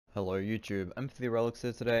Hello YouTube, Empathy Relics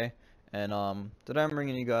here today, and today I'm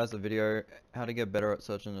bringing you guys a video how to get better at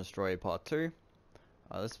search and destroy part 2.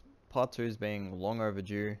 This part 2 is being long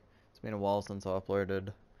overdue. It's been a while since I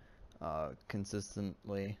uploaded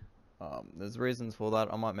consistently. There's reasons for that.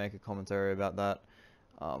 I might make a commentary about that,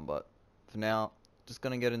 but for now, just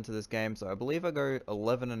gonna get into this game. So I believe I go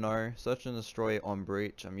 11-0 search and destroy on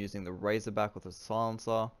breach. I'm using the Razorback with a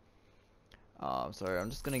silencer. So I'm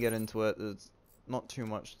just gonna get into it. It's not too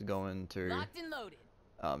much to go into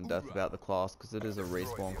depth about the class because it is a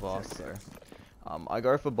respawn class. So I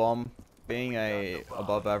go for bomb. Being a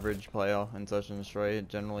above average player in search and destroy,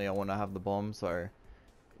 generally I want to have the bomb, so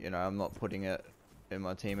I'm not putting it in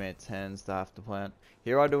my teammates' hands to have to plant.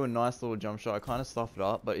 Here I do a nice little jump shot. I kind of stuff it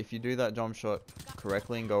up, but if you do that jump shot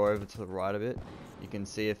correctly and go over to the right a bit, you can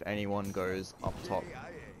see if anyone goes up top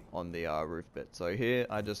on the roof bit. So here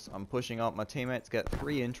I'm pushing up. My teammates get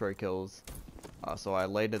 3 intro kills. So I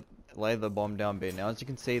lay the bomb down B. Now as you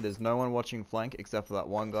can see, there's no one watching flank except for that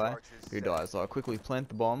one guy who dies. So I quickly plant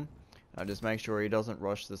the bomb. I just make sure he doesn't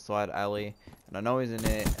rush the side alley. And I know he's in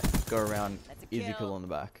there. Go around, easy kill on the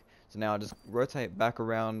back. So now I just rotate back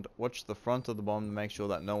around, watch the front of the bomb to make sure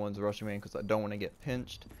that no one's rushing me because I don't want to get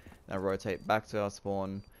pinched. And I rotate back to our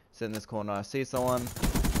spawn, sit in this corner, I see someone,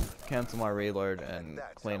 cancel my reload and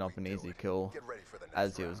clean up an easy kill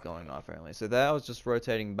as he was going off only. So there I was just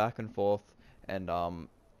rotating back and forth and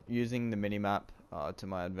using the minimap to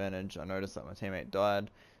my advantage. I noticed that my teammate died,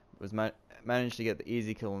 managed to get the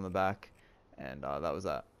easy kill in the back, and that was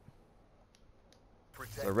that.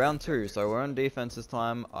 So round 2, so we're on defense this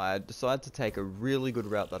time. I decided to take a really good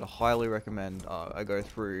route that I highly recommend. I go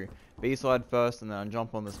through B side first and then I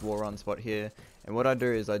jump on this wall run spot here, and what I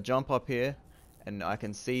do is I jump up here and I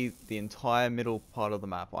can see the entire middle part of the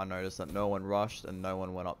map. I noticed that no one rushed and no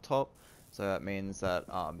one went up top, so that means that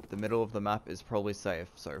the middle of the map is probably safe.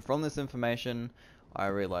 So from this information I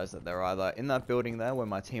realized that they're either in that building there where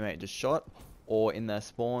my teammate just shot, or in their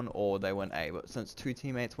spawn, or they went A. But since 2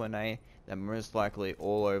 teammates went A, they're most likely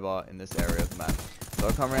all over in this area of the map. So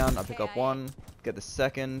I come around, I pick up one, get the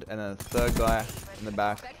second, and then the third guy in the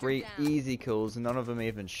back. 3 easy kills, none of them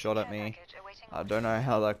even shot at me. I don't know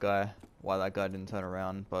why that guy didn't turn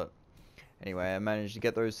around, but anyway, I managed to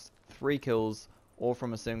get those 3 kills, all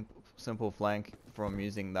from a simple flank from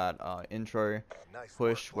using that intro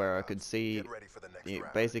push where I could see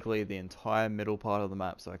basically the entire middle part of the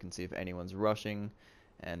map, so I can see if anyone's rushing.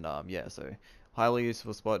 And yeah, so highly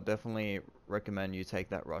useful spot. Definitely recommend you take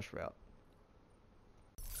that rush route.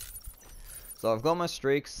 So I've got my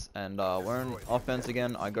streaks and we're in offense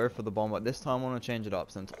again. I go for the bomb, but this time I want to change it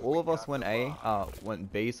up. Since all of us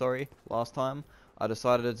went B, sorry, last time, I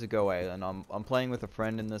decided to go A, and I'm playing with a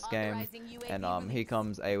friend in this game, and he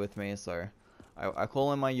comes A with me, so I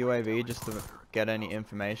call in my UAV just to get any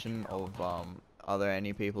information of are there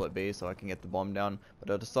any people at B so I can get the bomb down. But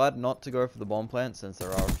I decided not to go for the bomb plant since there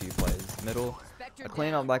are a few players middle. I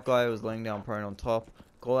clean up that guy who was laying down prone on top,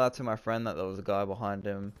 call out to my friend that there was a guy behind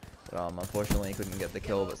him, but unfortunately he couldn't get the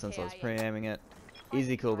kill, but since I was pre-aiming it,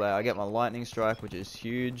 easy kill there. I get my lightning strike, which is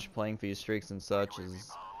huge. Playing for your streaks and search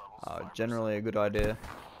is generally a good idea.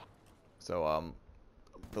 So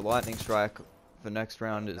the lightning strike for next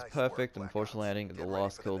round is perfect. Unfortunately I didn't get the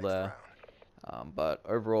last kill there, but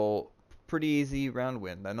overall pretty easy round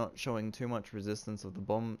win. They're not showing too much resistance of the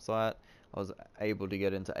bomb site. I was able to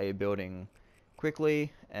get into A building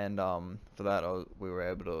quickly, and for that we were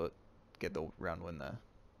able to get the round win there.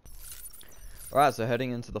 Alright, so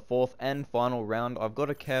heading into the 4th and final round, I've got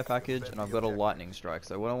a care package and I've got a lightning strike.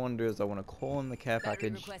 So what I want to do is I want to call in the care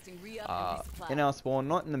package in our spawn,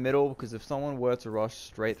 not in the middle, because if someone were to rush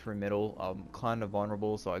straight through middle, I'm kind of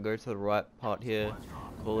vulnerable. So I go to the right part here,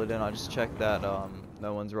 call it in. I just check that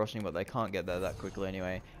no one's rushing, but they can't get there that quickly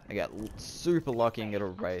anyway. I get super lucky and get a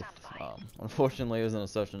Wraith. Unfortunately it wasn't a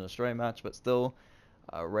search and destroy match, but still,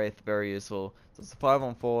 Wraith very useful. So it's a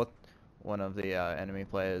 5-on-4. One of the enemy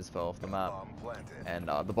players fell off the map, and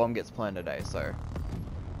the bomb gets planted A. So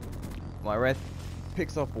my Wraith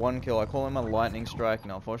picks off 1 kill. I call him a lightning strike.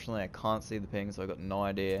 Now unfortunately I can't see the ping, so I got no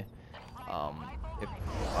idea if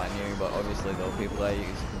I knew, but obviously there were people there. As you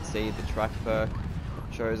can see, the track perk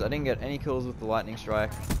shows I didn't get any kills with the lightning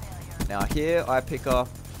strike. Now here I pick up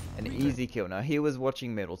an easy kill. Now he was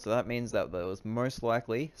watching middle, so that means that there was most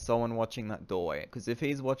likely someone watching that doorway, because if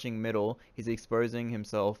he's watching middle, he's exposing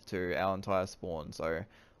himself to our entire spawn. So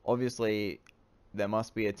obviously there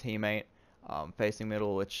must be a teammate facing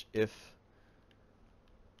middle, which if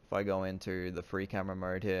I go into the free camera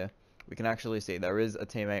mode here, we can actually see there is a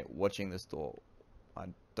teammate watching this door. I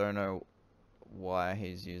don't know why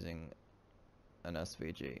he's using an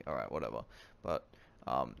SVG. Alright, whatever. But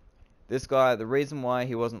Um, this guy, the reason why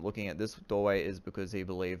he wasn't looking at this doorway is because he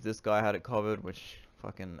believed this guy had it covered, which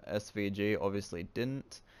fucking SVG obviously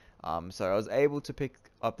didn't. So I was able to pick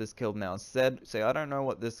up this kill now instead. See, I don't know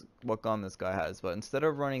what gun this guy has, but instead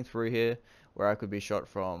of running through here, where I could be shot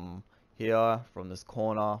from here, from this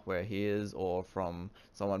corner where he is, or from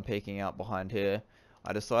someone peeking out behind here,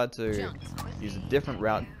 I decided to use a different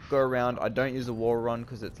route, go around. I don't use a wall run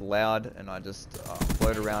because it's loud, and I just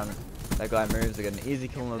float around. That guy moves, I get an easy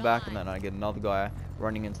kill in the back, and then I get another guy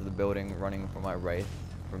running into the building, running from my wraith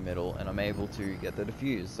from middle, and I'm able to get the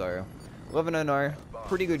defuse. So 11-0,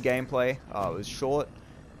 pretty good gameplay. It was short,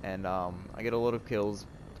 and I get a lot of kills.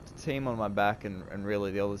 The team on my back, and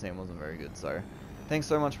really the other team wasn't very good. So thanks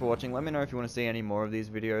so much for watching. Let me know if you want to see any more of these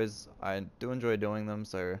videos. I do enjoy doing them,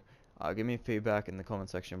 so give me feedback in the comment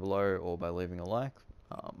section below or by leaving a like.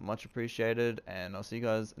 Much appreciated, and I'll see you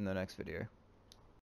guys in the next video.